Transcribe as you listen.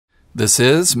This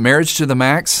is Marriage to the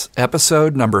Max,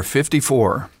 episode number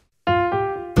 54.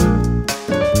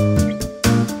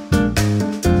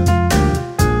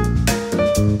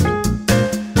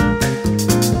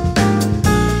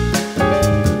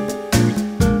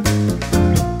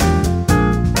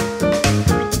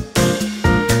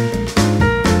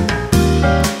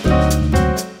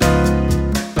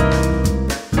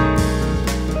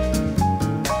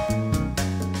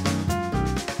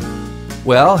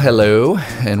 Well, hello,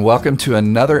 and welcome to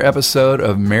another episode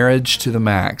of Marriage to the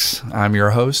Max. I'm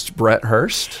your host, Brett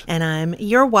Hurst. And I'm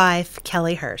your wife,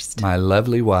 Kelly Hurst. My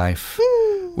lovely wife.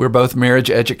 We're both marriage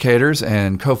educators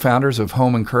and co-founders of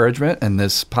Home Encouragement, and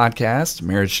this podcast,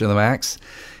 Marriage to the Max,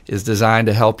 is designed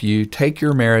to help you take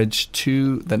your marriage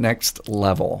to the next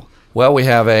level. Well, we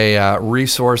have a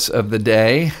resource of the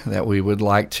day that we would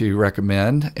like to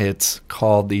recommend. It's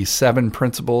called The 7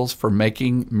 Principles for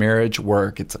Making Marriage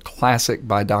Work. It's a classic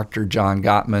by Dr. John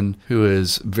Gottman, who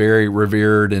is very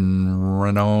revered and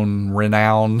renowned.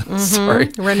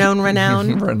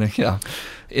 Yeah.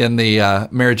 In the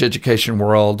marriage education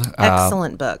world.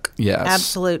 Excellent book. Yes.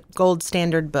 Absolute gold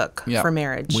standard book for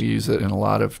marriage. We use it in a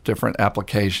lot of different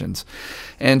applications.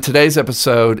 And today's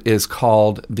episode is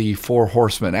called The 4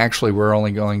 Horsemen. Actually, we're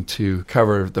only going to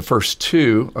cover the first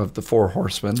 2 of the 4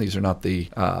 horsemen. These are not the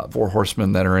 4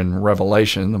 horsemen that are in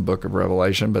Revelation, the book of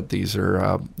Revelation, but these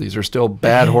are still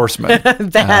bad horsemen.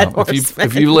 Bad horsemen.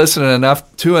 If you listen enough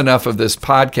of this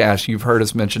podcast, you've heard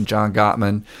us mention John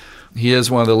Gottman. He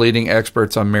is one of the leading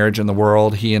experts on marriage in the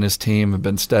world. He and his team have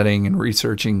been studying and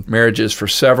researching marriages for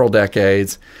several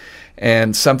decades.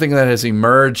 And something that has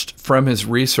emerged from his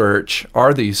research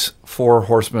are these 4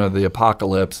 horsemen of the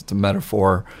apocalypse. It's a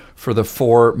metaphor for the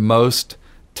 4 most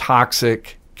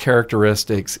toxic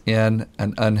characteristics in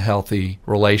an unhealthy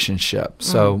relationship.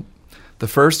 So the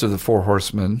first of the 4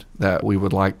 horsemen that we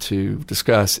would like to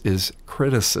discuss is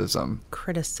criticism.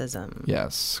 Criticism.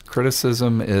 Yes.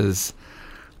 Criticism is...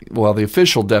 Well, the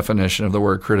official definition of the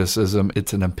word criticism,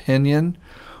 it's an opinion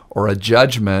or a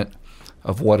judgment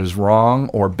of what is wrong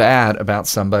or bad about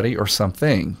somebody or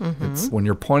something. Mm-hmm. It's when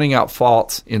you're pointing out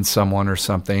faults in someone or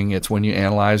something. It's when you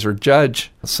analyze or judge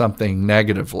something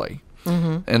negatively.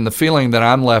 Mm-hmm. And the feeling that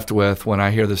I'm left with when I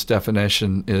hear this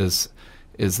definition is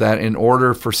that in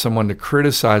order for someone to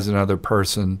criticize another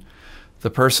person, the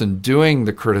person doing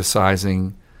the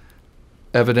criticizing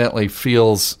evidently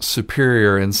feels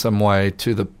superior in some way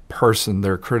to the person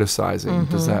they're criticizing.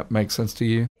 Mm-hmm. Does that make sense to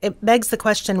you? It begs the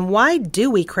question, why do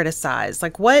we criticize?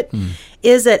 Like, what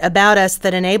is it about us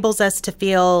that enables us to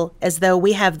feel as though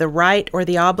we have the right or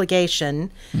the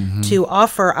obligation to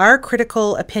offer our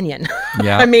critical opinion?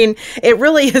 Yeah. I mean, it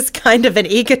really is kind of an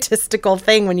egotistical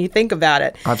thing when you think about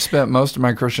it. I've spent most of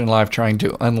my Christian life trying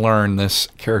to unlearn this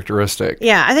characteristic.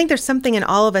 Yeah, I think there's something in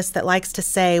all of us that likes to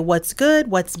say what's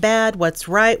good, what's bad, what's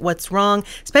right, what's wrong,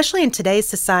 especially in today's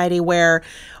society where,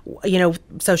 you know,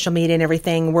 social media and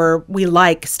everything, where we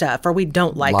like stuff or we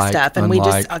don't like stuff, and unlike,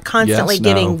 we just constantly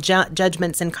giving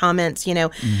judgments and comments, you know.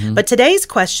 Mm-hmm. But today's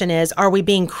question is, are we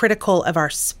being critical of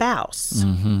our spouse?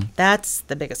 Mm-hmm. That's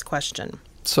the biggest question.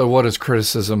 So what does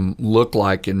criticism look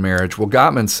like in marriage? Well,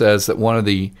 Gottman says that one of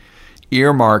the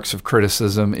earmarks of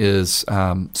criticism is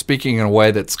speaking in a way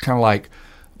that's kind of like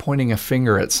pointing a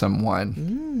finger at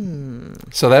someone.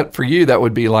 So that for you, that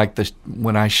would be like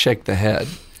when I shake the head.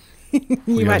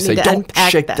 You might need to don't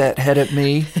unpack shake that head at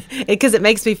me. Because it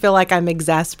makes me feel like I'm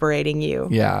exasperating you.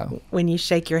 Yeah. When you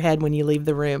shake your head when you leave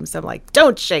the room. So I'm like,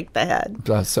 don't shake the head.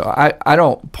 So I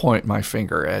don't point my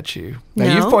finger at you. Now,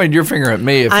 no. You've pointed your finger at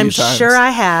me a few times. I'm sure I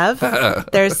have.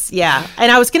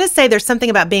 And I was going to say there's something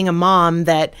about being a mom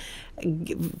that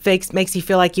makes you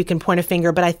feel like you can point a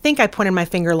finger, but I think I pointed my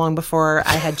finger long before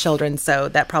I had children, so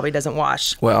that probably doesn't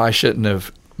wash. Well, I shouldn't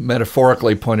have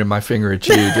metaphorically pointed my finger at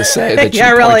you to say that you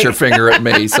really point your finger at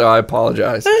me, so I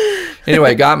apologize.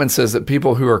 Anyway, Gottman says that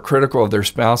people who are critical of their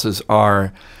spouses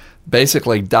are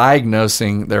basically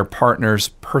diagnosing their partner's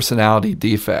personality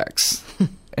defects,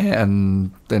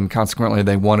 and then consequently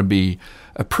they want to be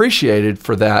appreciated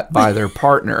for that by their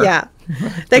partner. Yeah.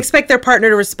 They expect their partner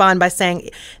to respond by saying,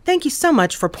 thank you so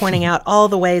much for pointing out all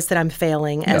the ways that I'm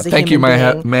failing as a human being. Thank you,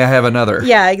 may I have another?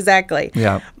 Yeah, exactly.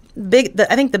 Yeah.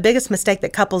 I think the biggest mistake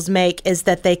that couples make is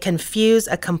that they confuse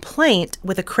a complaint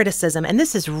with a criticism, and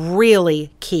this is really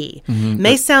key. Mm-hmm.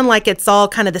 May sound like it's all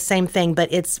kind of the same thing,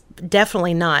 but it's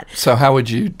definitely not. So how would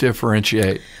you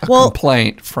differentiate a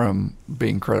complaint from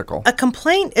being critical? A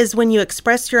complaint is when you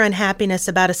express your unhappiness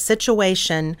about a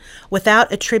situation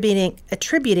without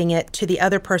attributing it to the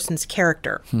other person's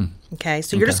character. Okay,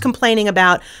 so you're just complaining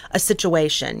about a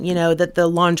situation, that the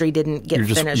laundry didn't get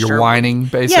finished. You're whining,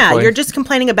 basically? Yeah, you're just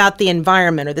complaining about the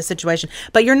environment or the situation,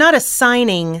 but you're not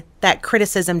assigning that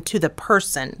criticism to the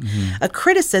person. A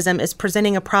criticism is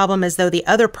presenting a problem as though the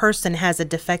other person has a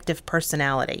defective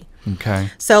personality. Okay.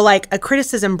 So like a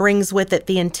criticism brings with it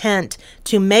the intent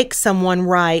to make someone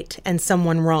right and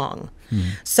someone wrong.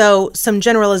 So some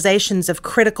generalizations of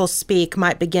critical speak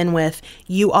might begin with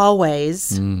 "you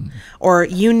always" or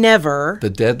 "you never." The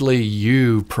deadly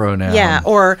 "you" pronoun. Yeah,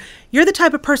 or "you're the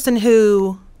type of person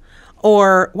who,"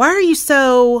 or "why are you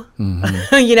so,"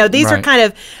 these are kind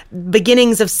of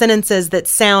beginnings of sentences that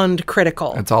sound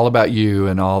critical. It's all about you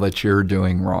and all that you're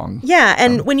doing wrong. Yeah,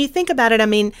 and when you think about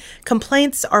it,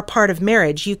 complaints are part of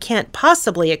marriage. You can't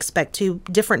possibly expect two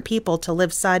different people to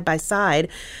live side by side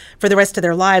for the rest of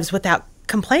their lives without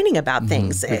complaining about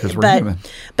things. Because we're human.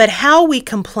 But how we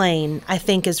complain, I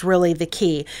think, is really the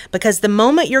key. Because the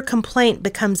moment your complaint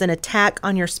becomes an attack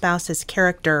on your spouse's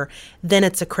character, then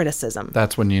it's a criticism.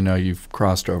 That's when you know you've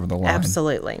crossed over the line.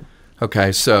 Absolutely.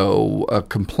 Okay, so a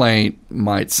complaint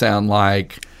might sound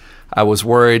like, "I was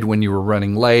worried when you were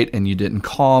running late and you didn't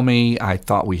call me. I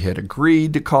thought we had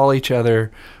agreed to call each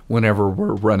other whenever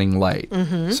we're running late."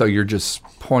 So you're just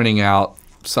pointing out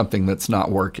something that's not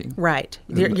working. Right.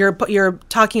 You're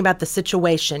talking about the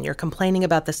situation. You're complaining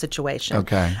about the situation.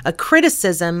 Okay. A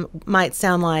criticism might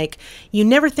sound like, "You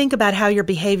never think about how your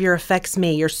behavior affects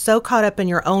me. You're so caught up in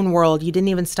your own world, you didn't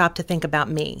even stop to think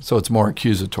about me." So it's more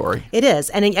accusatory. It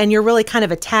is. And you're really kind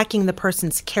of attacking the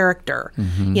person's character.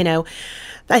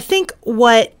 I think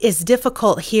what is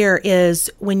difficult here is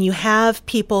when you have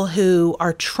people who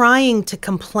are trying to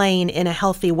complain in a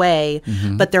healthy way,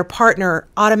 but their partner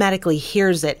automatically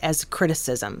hears it as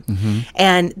criticism.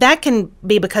 And that can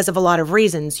be because of a lot of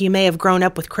reasons. You may have grown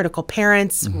up with critical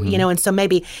parents, and so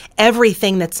maybe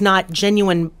everything that's not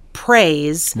genuine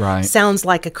praise sounds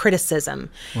like a criticism.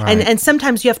 And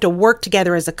sometimes you have to work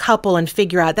together as a couple and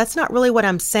figure out, that's not really what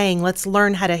I'm saying. Let's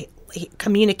learn how to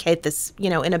communicate this,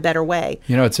 in a better way.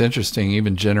 It's interesting,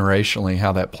 even generationally,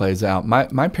 how that plays out.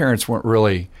 My parents weren't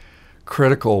really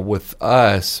critical with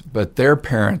us, but their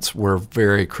parents were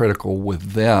very critical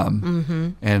with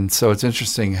them. And so it's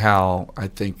interesting how I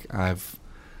think I've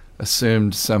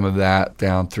assumed some of that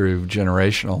down through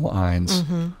generational lines.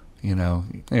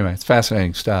 Anyway, it's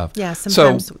fascinating stuff. Yeah,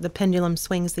 sometimes the pendulum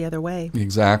swings the other way.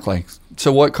 Exactly.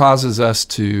 So what causes us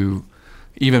to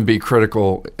even be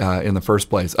critical in the first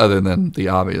place, other than the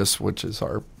obvious, which is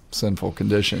our sinful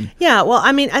condition? Yeah, well,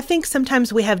 I think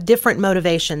sometimes we have different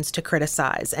motivations to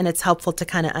criticize, and it's helpful to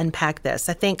kind of unpack this.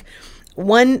 I think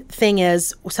one thing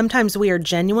is sometimes we are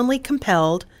genuinely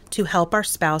compelled to help our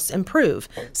spouse improve.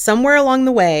 Somewhere along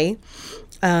the way,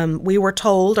 we were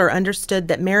told or understood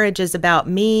that marriage is about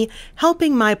me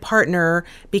helping my partner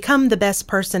become the best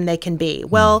person they can be.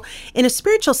 Well, in a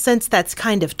spiritual sense, that's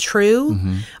kind of true,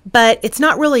 but it's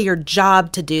not really your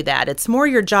job to do that. It's more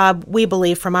your job, we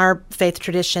believe, from our faith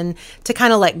tradition, to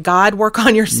kind of let God work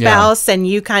on your spouse and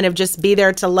you kind of just be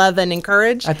there to love and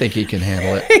encourage. I think he can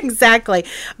handle it. Exactly.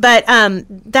 But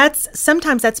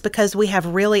sometimes that's because we have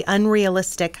really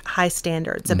unrealistic high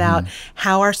standards about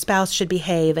how our spouse should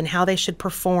behave and how they should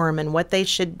perform and what they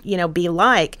should, be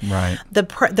like. Right.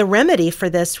 The remedy for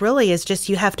this really is just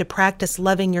you have to practice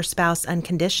loving your spouse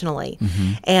unconditionally.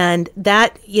 And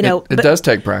that, it does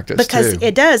take practice because too.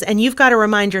 It does. And you've got to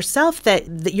remind yourself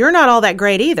that you're not all that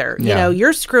great either.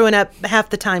 You're screwing up half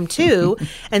the time too.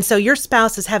 And so your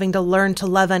spouse is having to learn to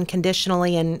love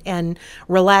unconditionally and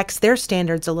relax their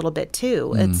standards a little bit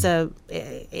too.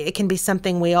 It can be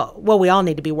something we all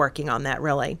need to be working on that,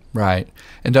 really. Right.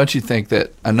 And don't you think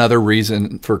that another reason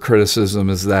for criticism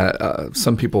is that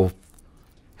some people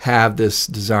have this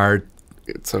desire,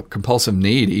 it's a compulsive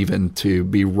need even, to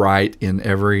be right in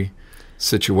every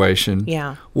situation,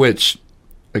 which,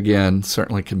 again,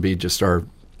 certainly can be just our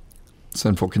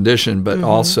sinful condition, but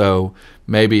also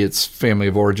maybe it's family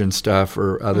of origin stuff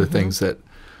or other things that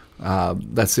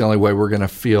that's the only way we're going to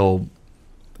feel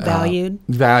valued,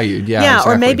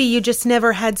 exactly. Or maybe you just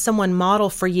never had someone model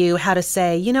for you how to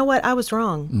say, you know what, I was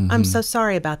wrong. I'm so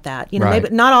sorry about that. Maybe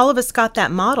not all of us got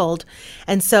that modeled,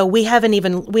 and so we haven't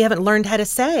learned how to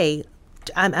say,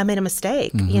 I made a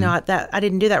mistake. That I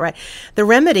didn't do that right. The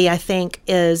remedy, I think,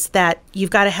 is that you've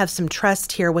got to have some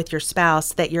trust here with your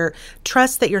spouse, that your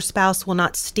spouse will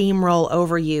not steamroll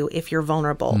over you if you're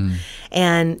vulnerable.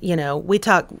 And,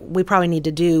 we probably need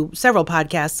to do several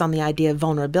podcasts on the idea of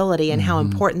vulnerability and how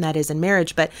important that is in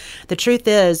marriage. But the truth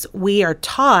is, we are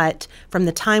taught from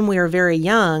the time we are very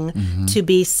young to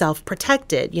be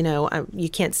self-protected. You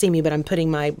can't see me, but I'm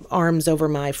putting my arms over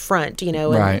my front,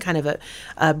 and kind of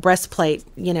a breastplate,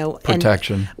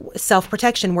 protection, and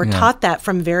self-protection. We're taught that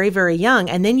from very, very young.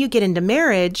 And then you get into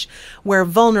marriage where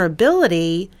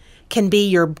vulnerability can be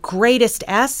your greatest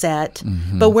asset,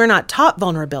 but we're not taught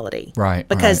vulnerability. Right.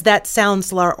 Because that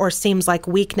sounds or seems like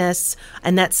weakness,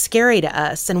 and that's scary to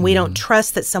us. And we don't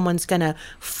trust that someone's going to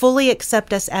fully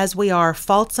accept us as we are,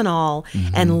 faults and all,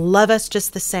 and love us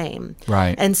just the same.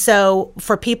 Right. And so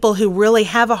for people who really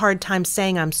have a hard time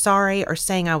saying I'm sorry or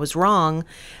saying I was wrong,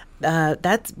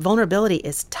 that vulnerability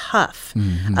is tough.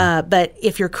 But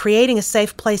if you're creating a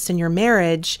safe place in your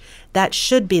marriage, that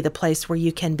should be the place where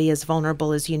you can be as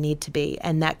vulnerable as you need to be,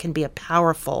 and that can be a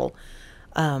powerful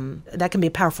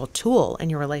tool in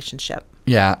your relationship.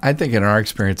 Yeah, I think in our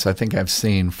experience, I've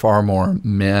seen far more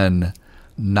men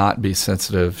not be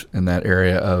sensitive in that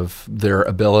area of their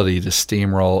ability to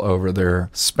steamroll over their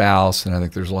spouse. And I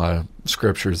think there's a lot of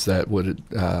scriptures that would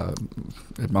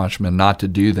admonish men not to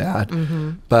do that.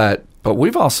 But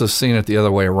we've also seen it the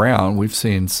other way around. We've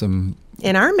seen some...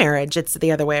 In our marriage, it's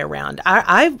the other way around.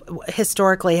 I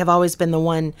historically have always been the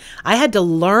one, I had to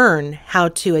learn how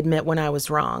to admit when I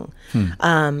was wrong.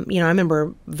 I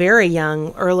remember very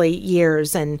young, early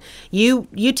years, and you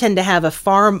tend to have a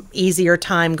far easier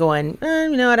time going,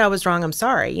 you know what, I was wrong, I'm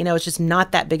sorry. It's just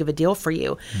not that big of a deal for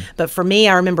you. But for me,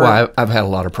 I remember... Well, I've had a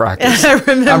lot of practice. I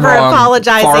remember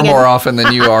apologizing. Far more often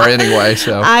than you are anyway.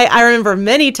 So I remember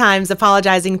many times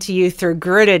apologizing to you through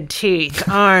gritted teeth.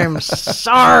 I'm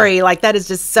sorry. Like, that is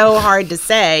just so hard to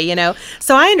say,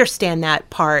 So I understand that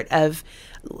part of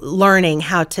learning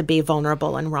how to be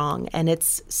vulnerable and wrong. And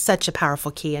it's such a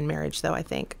powerful key in marriage, though, I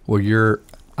think. Well, your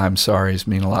I'm sorry's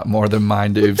mean a lot more than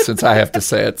mine do since I have to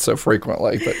say it so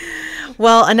frequently. But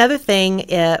well, another thing,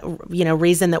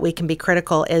 reason that we can be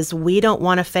critical is we don't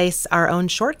want to face our own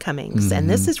shortcomings. And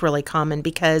this is really common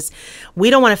because we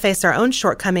don't want to face our own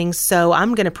shortcomings, so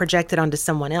I'm going to project it onto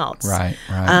someone else. Right.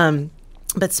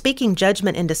 But speaking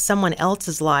judgment into someone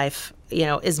else's life,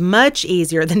 is much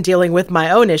easier than dealing with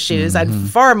my own issues. I'd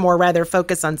far more rather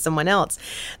focus on someone else.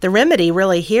 The remedy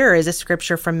really here is a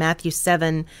scripture from Matthew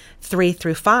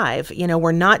 7:3-5.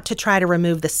 We're not to try to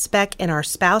remove the speck in our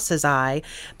spouse's eye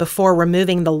before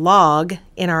removing the log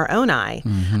in our own eye.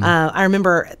 I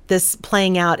remember this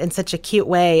playing out in such a cute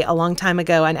way a long time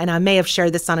ago, and I may have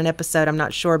shared this on an episode, I'm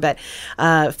not sure, but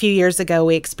a few years ago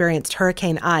we experienced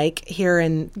Hurricane Ike here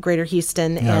in Greater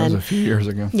Houston. Yeah, it was a few years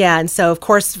ago. Yeah, and so of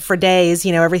course for days,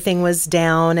 everything was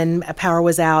down and power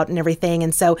was out and everything.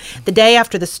 And so the day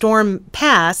after the storm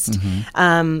passed,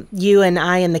 you and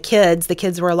I and the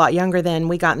kids were a lot younger then,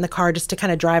 we got in the car just to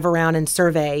kind of drive around and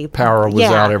survey. Power was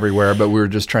out everywhere, but we were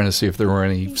just trying to see if there were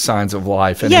any signs of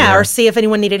life anywhere. Yeah, or see if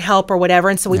anyone needed help or whatever.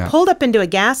 And so we pulled up into a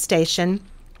gas station,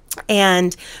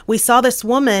 and we saw this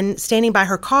woman standing by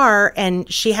her car,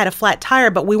 and she had a flat tire,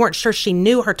 but we weren't sure she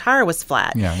knew her tire was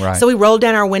flat. Yeah, right. So we rolled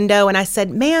down our window, and I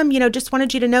said, "Ma'am, just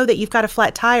wanted you to know that you've got a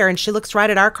flat tire." And she looks right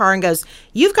at our car and goes,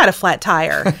 "You've got a flat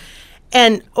tire."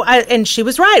 And she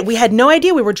was right. We had no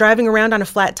idea we were driving around on a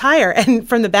flat tire. And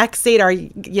from the back seat, our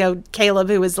Caleb,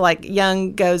 who was like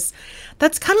young, goes,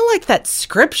 "That's kind of like that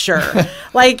scripture."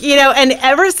 And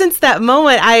ever since that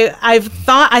moment,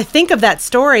 I think of that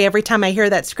story every time I hear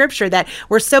that scripture, that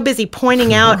we're so busy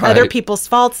pointing out other people's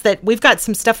faults that we've got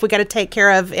some stuff we got to take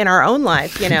care of in our own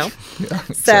life, Yeah,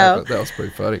 exactly. So that was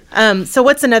pretty funny. So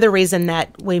what's another reason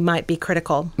that we might be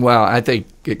critical? Well, I think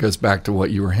it goes back to what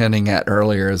you were hinting at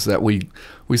earlier, is that we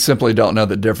simply don't know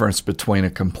the difference between a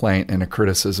complaint and a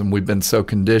criticism. We've been so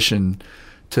conditioned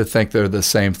to think they're the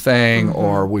same thing,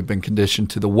 or we've been conditioned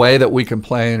to the way that we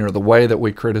complain or the way that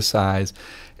we criticize.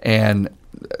 And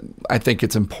I think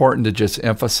it's important to just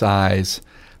emphasize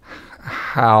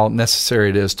how necessary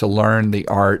it is to learn the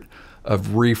art of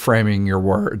reframing your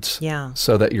words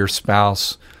so that your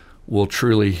spouse will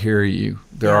truly hear you.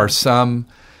 There are some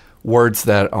words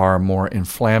that are more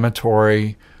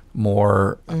inflammatory,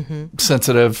 more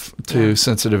sensitive to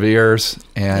sensitive ears.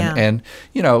 And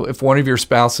if one of your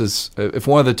spouses, if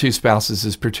one of the two spouses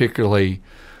is particularly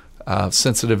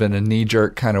sensitive in a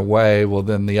knee-jerk kind of way, well,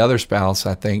 then the other spouse,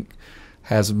 I think,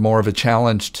 has more of a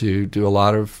challenge to do a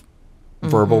lot of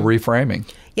verbal reframing.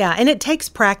 Yeah, and it takes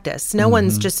practice. No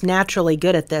one's just naturally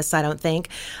good at this, I don't think.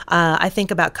 I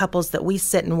think about couples that we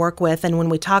sit and work with, and when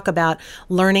we talk about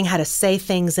learning how to say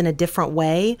things in a different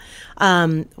way,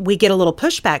 we get a little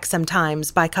pushback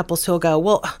sometimes by couples who'll go,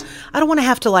 well, I don't want to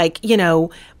have to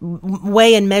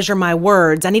weigh and measure my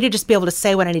words. I need to just be able to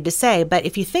say what I need to say. But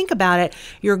if you think about it,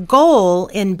 your goal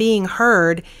in being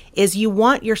heard is you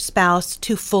want your spouse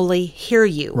to fully hear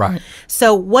you. Right.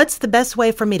 So what's the best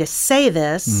way for me to say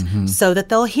this so that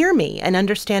they'll hear me and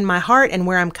understand my heart and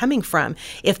where I'm coming from?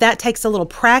 If that takes a little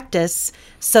practice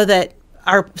so that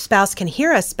our spouse can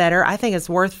hear us better, I think it's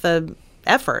worth the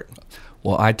effort.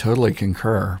 Well, I totally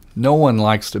concur. No one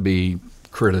likes to be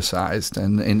criticized,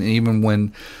 and even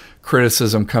when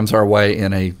criticism comes our way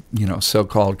in a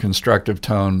so-called constructive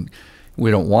tone, we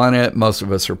don't want it. Most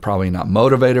of us are probably not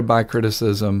motivated by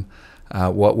criticism.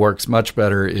 What works much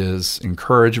better is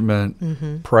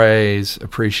encouragement, praise,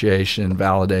 appreciation,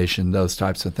 validation, those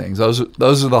types of things. Those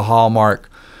are the hallmark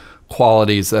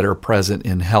qualities that are present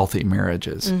in healthy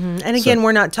marriages. And again,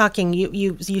 we're not talking,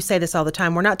 you say this all the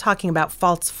time, we're not talking about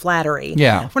false flattery.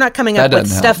 Yeah. We're not coming up with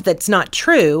stuff that's not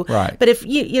true. Right. But if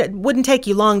it wouldn't take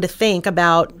you long to think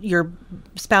about your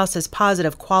spouse's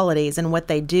positive qualities and what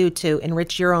they do to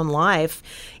enrich your own life.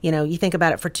 You think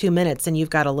about it for 2 minutes and you've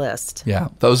got a list. Yeah,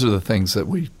 those are the things that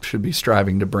we should be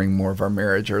striving to bring more of our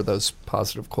marriage, are those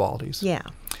positive qualities. Yeah.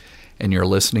 And you're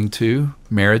listening to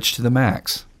Marriage to the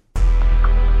Max.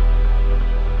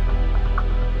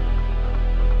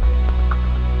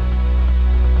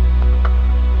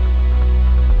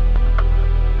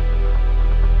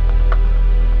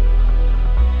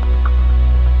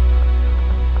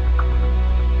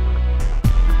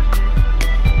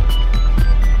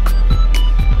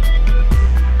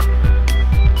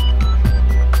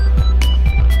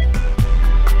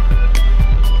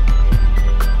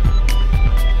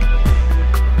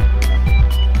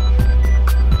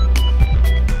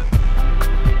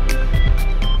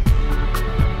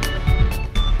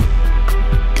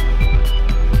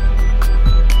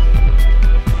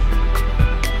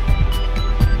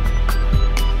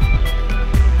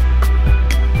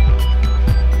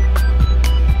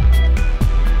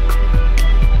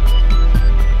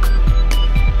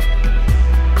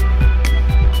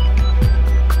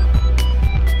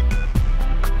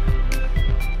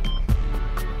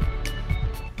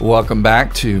 Welcome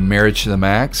back to Marriage to the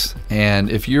Max. And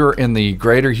if you're in the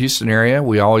greater Houston area,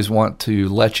 we always want to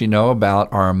let you know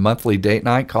about our monthly date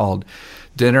night called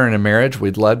Dinner and a Marriage.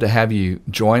 We'd love to have you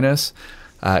join us.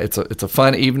 It's a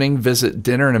fun evening. Visit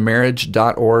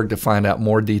dinnerandamarriage.org to find out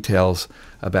more details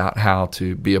about how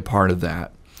to be a part of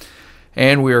that.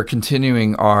 And we are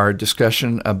continuing our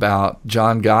discussion about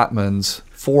John Gottman's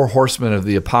Four Horsemen of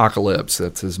the Apocalypse.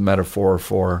 That's his metaphor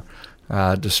for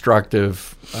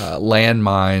destructive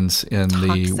landmines in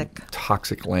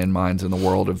toxic landmines in the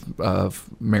world of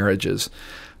marriages.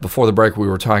 Before the break, we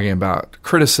were talking about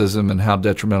criticism and how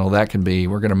detrimental that can be.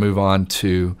 We're going to move on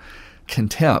to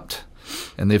contempt.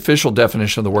 And the official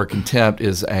definition of the word contempt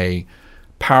is a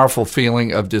powerful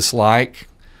feeling of dislike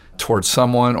towards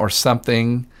someone or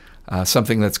something,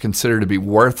 something that's considered to be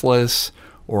worthless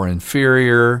or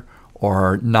inferior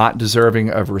or not deserving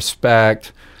of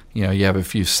respect. You have a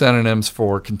few synonyms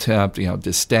for contempt,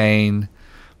 disdain,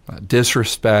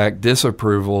 disrespect,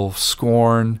 disapproval,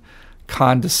 scorn,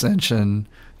 condescension.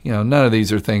 None of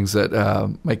these are things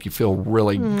that make you feel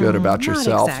really good about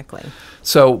yourself. Exactly.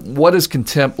 So what does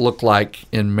contempt look like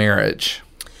in marriage?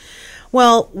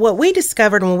 Well, what we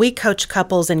discovered when we coach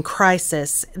couples in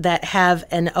crisis that have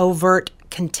an overt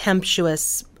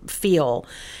contemptuous feel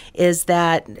is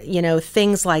that,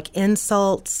 things like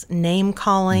insults,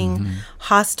 name-calling,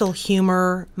 hostile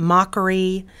humor,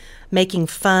 mockery, making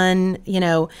fun,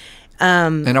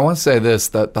 and I want to say this,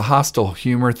 that the hostile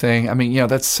humor thing,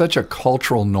 that's such a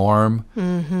cultural norm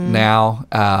now,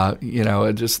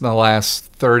 just in the last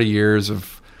 30 years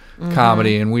of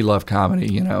comedy, and we love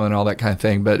comedy, and all that kind of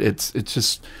thing, but it's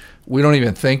just, we don't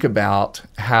even think about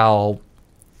how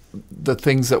the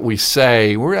things that we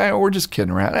say, we're just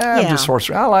kidding around. Just horse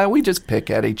around. We just pick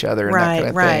at each other and that kind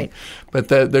of thing. But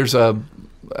there's a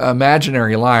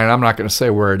imaginary line. I'm not going to say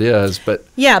where it is, but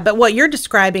but what you're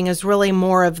describing is really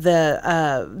more of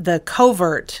the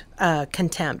covert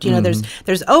contempt.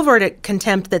 There's overt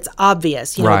contempt that's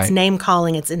obvious. It's name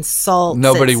calling, it's insults.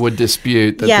 Nobody would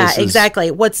dispute that. Yeah, exactly.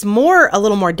 What's a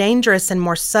little more dangerous and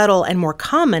more subtle and more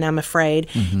common, I'm afraid,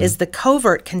 is the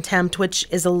covert contempt, which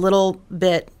is a little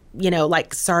bit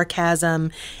like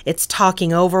sarcasm. It's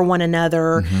talking over one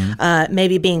another,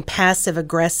 maybe being passive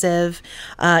aggressive.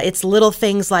 It's little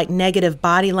things like negative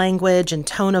body language and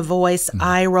tone of voice,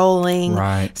 eye rolling,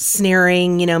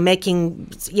 sneering,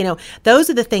 making, those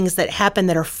are the things that happen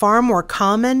that are far more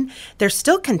common. They're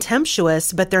still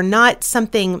contemptuous, but they're not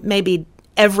something maybe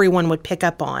everyone would pick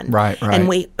up on. Right. And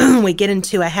we get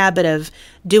into a habit of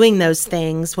doing those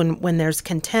things when there's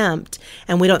contempt,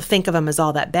 and we don't think of them as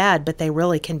all that bad, but they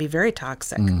really can be very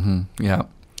toxic. Yeah.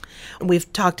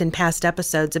 We've talked in past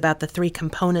episodes about the 3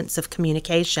 components of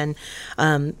communication,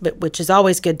 which is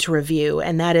always good to review,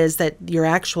 and that is that your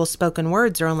actual spoken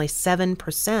words are only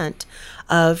 7%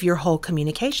 of your whole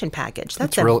communication package.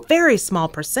 That's a very small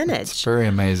percentage. It's very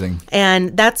amazing.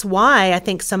 And that's why I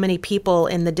think so many people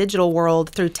in the digital world,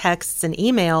 through texts and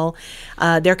email,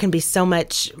 there can be so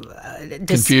much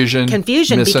confusion,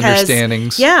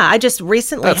 misunderstandings. Because, I just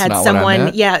recently had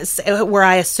someone, where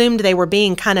I assumed they were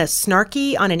being kind of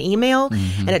snarky on an email,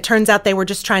 and it turns out they were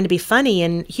just trying to be funny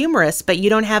and humorous, but you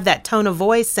don't have that tone of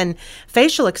voice and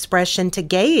facial expression to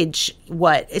gauge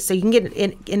so you can get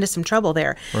into some trouble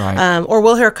there. Right. Or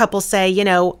we'll hear a couple say,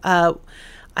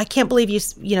 I can't believe you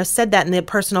said that, and the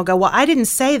person will go, well, I didn't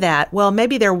say that. Well,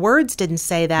 maybe their words didn't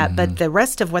say that, but the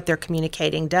rest of what they're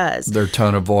communicating does. Their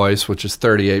tone of voice, which is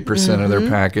 38% of their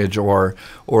package, or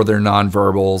their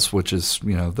nonverbals, which is,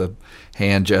 the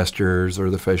hand gestures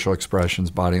or the facial expressions,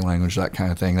 body language, that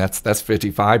kind of thing. That's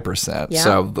 55%. Yeah.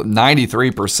 So the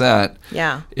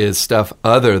 93% is stuff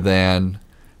other than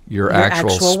your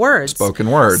actual words,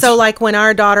 spoken words. So like when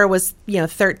our daughter was,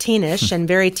 13-ish and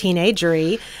very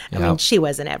teenagery, I mean, she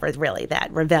wasn't ever really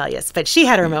that rebellious, but she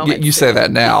had her moments. You say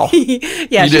that now. She's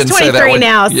 23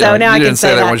 now, so now I can say that. You didn't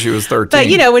say that when she was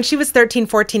 13. But, when she was 13,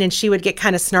 14, and she would get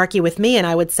kind of snarky with me, and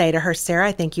I would say to her, Sarah,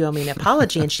 I think you owe me an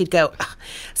apology. And she'd go,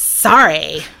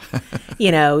 sorry.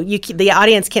 The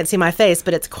audience can't see my face,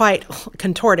 but it's quite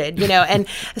contorted, and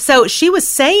so she was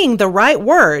saying the right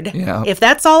word. Yeah. If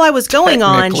that's all I was going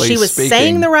on, she was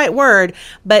saying the right word,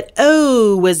 but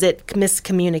was it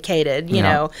miscommunicated,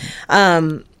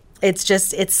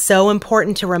 It's so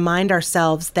important to remind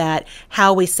ourselves that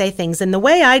how we say things. And the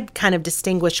way I kind of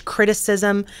distinguish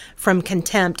criticism from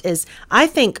contempt is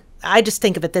I just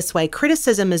think of it this way.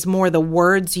 Criticism is more the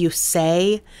words you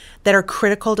say that are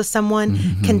critical to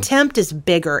someone. Contempt is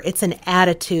bigger. It's an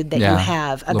attitude that you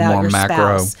have about your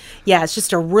spouse. Yeah, it's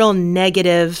just a real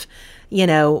negative,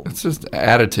 It's just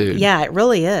attitude. Yeah, it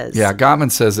really is. Yeah,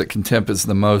 Gottman says that contempt is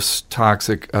the most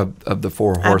toxic of the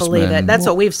 4 horsemen. I believe it. That's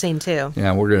what we've seen too.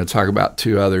 Yeah, we're going to talk about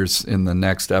 2 others in the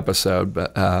next episode.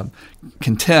 But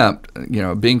contempt,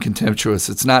 being contemptuous,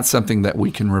 it's not something that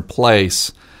we can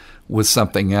replace with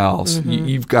something else.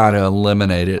 You've got to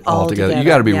eliminate it altogether. You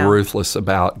got to be ruthless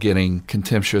about getting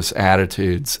contemptuous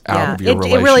attitudes out of your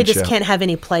relationship. It really just can't have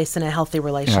any place in a healthy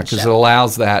relationship. Yeah, because it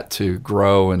allows that to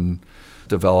grow and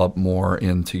develop more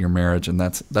into your marriage, and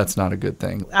that's not a good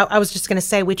thing. I was just going to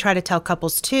say, we try to tell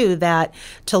couples too that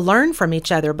to learn from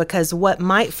each other, because what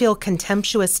might feel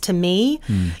contemptuous to me,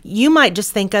 you might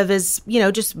just think of as,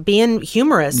 just being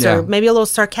humorous or maybe a little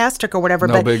sarcastic or whatever.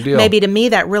 No but big deal. Maybe to me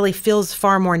that really feels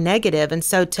far more negative. And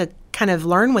so to kind of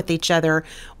learn with each other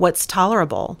what's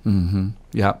tolerable.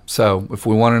 Yeah. So if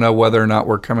we want to know whether or not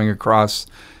we're coming across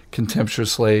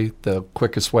contemptuously, the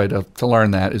quickest way to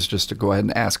learn that is just to go ahead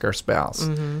and ask our spouse.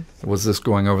 Was this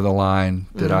going over the line?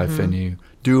 Did I offend you?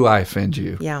 Do I offend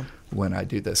you? Yeah. When I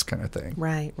do this kind of thing.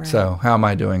 Right. So how am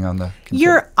I doing on the contempt?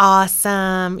 You're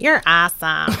awesome. You're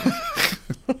awesome.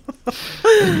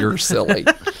 You're silly.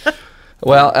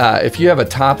 Well, if you have a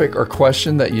topic or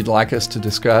question that you'd like us to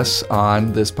discuss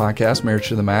on this podcast, Marriage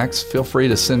to the Max, feel free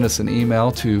to send us an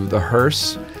email to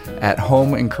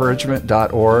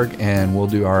thehomeencouragement.org, and we'll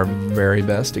do our very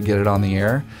best to get it on the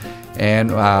air.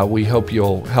 And we hope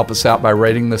you'll help us out by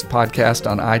rating this podcast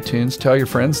on iTunes. Tell your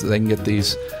friends that they can get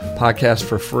these podcasts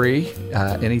for free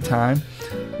anytime.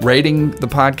 Rating the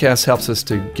podcast helps us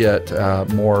to get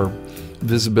more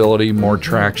visibility, more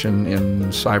traction in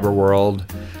cyber world.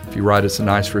 If you write us a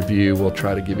nice review, we'll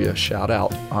try to give you a shout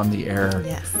out on the air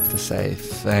to say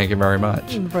thank you very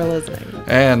much for listening.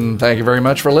 And thank you very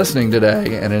much for listening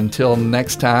today. And until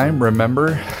next time,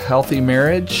 remember, healthy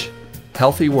marriage,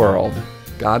 healthy world.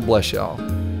 God bless y'all.